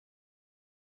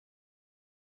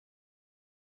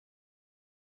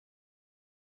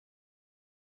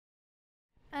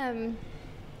Um,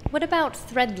 what about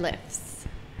thread lifts?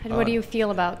 What do you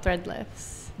feel about thread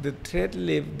lifts? The thread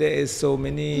lift, there is so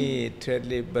many thread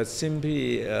lift, but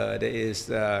simply there is,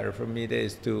 for me, there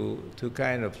is two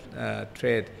kind of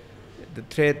thread. The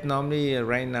thread normally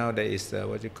right now there is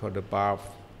what you call the barb.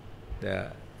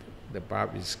 The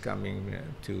barb is coming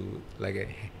to like a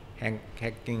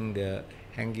hanging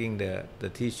the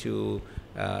tissue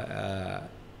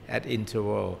at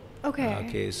interval. Okay.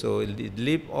 Okay, so it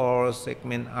lift all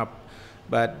segment up.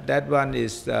 But that one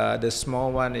is the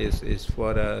small one is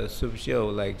for the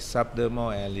superficial, like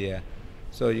subdermal area.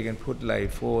 So you can put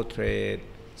like 4 thread,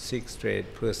 6 thread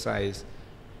per size,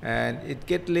 and it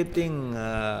get lifting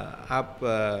up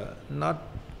not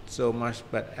so much,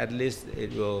 but at least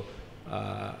it will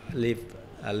lift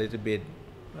a little bit.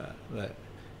 But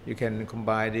you can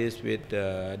combine this with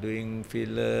doing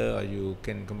filler, or you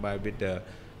can combine with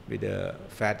the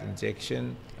fat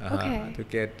injection Okay. to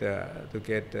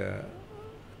get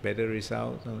better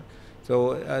results.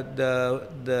 So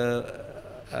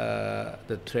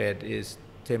the thread is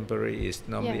temporary, is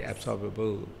normally Yes.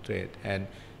 absorbable thread, and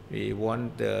we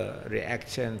want the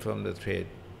reaction from the thread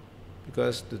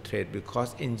because the thread will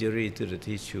cause injury to the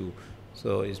tissue.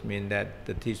 So it means that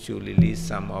the tissue release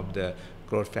some of the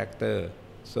growth factor.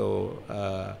 So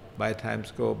by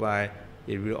times go by,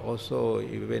 it will also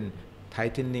even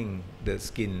tightening the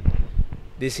skin.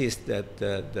 This is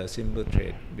the simple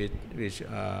thread which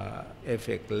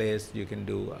effect less you can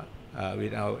do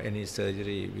without any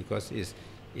surgery, because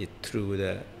it through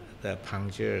the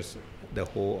punctures the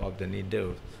hole of the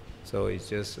needle. So it's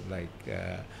just like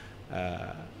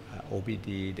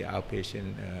OPD, the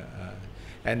outpatient.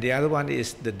 And the other one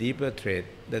is the deeper thread.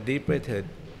 The deeper thread,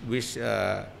 which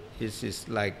is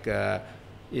like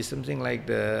is something like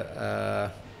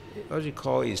the what you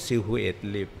call is silhouette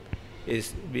lip.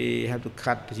 Is we have to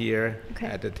cut here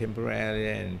at the temporal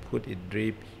area and put it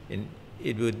deep in.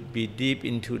 It would be deep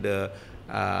into the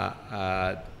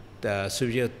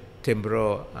superior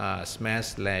temporal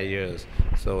smash layers,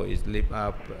 so it lift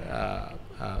up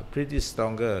pretty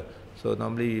stronger. So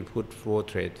normally we put 4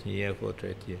 thread here, 4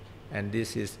 thread here, and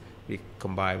this is we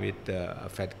combine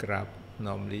with fat graft.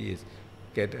 Normally is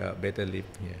get a better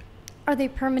lift here. Are they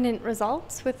permanent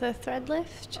results with a thread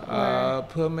lift?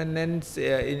 Permanent,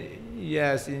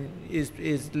 yes,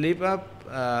 is lift up,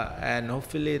 and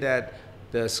hopefully that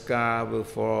the scar will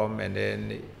form, and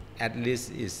then at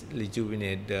least is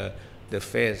rejuvenate the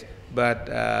face. But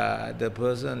the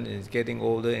person is getting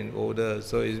older and older,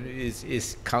 so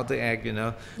it's counteract,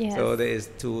 Yes. So there is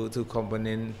two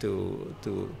components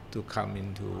to come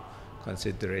into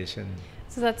consideration.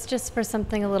 So that's just for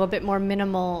something a little bit more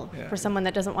minimal, Yeah. for someone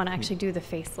that doesn't want to actually do the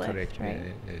facelift, Correct. right?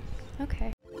 Yeah.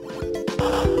 Okay.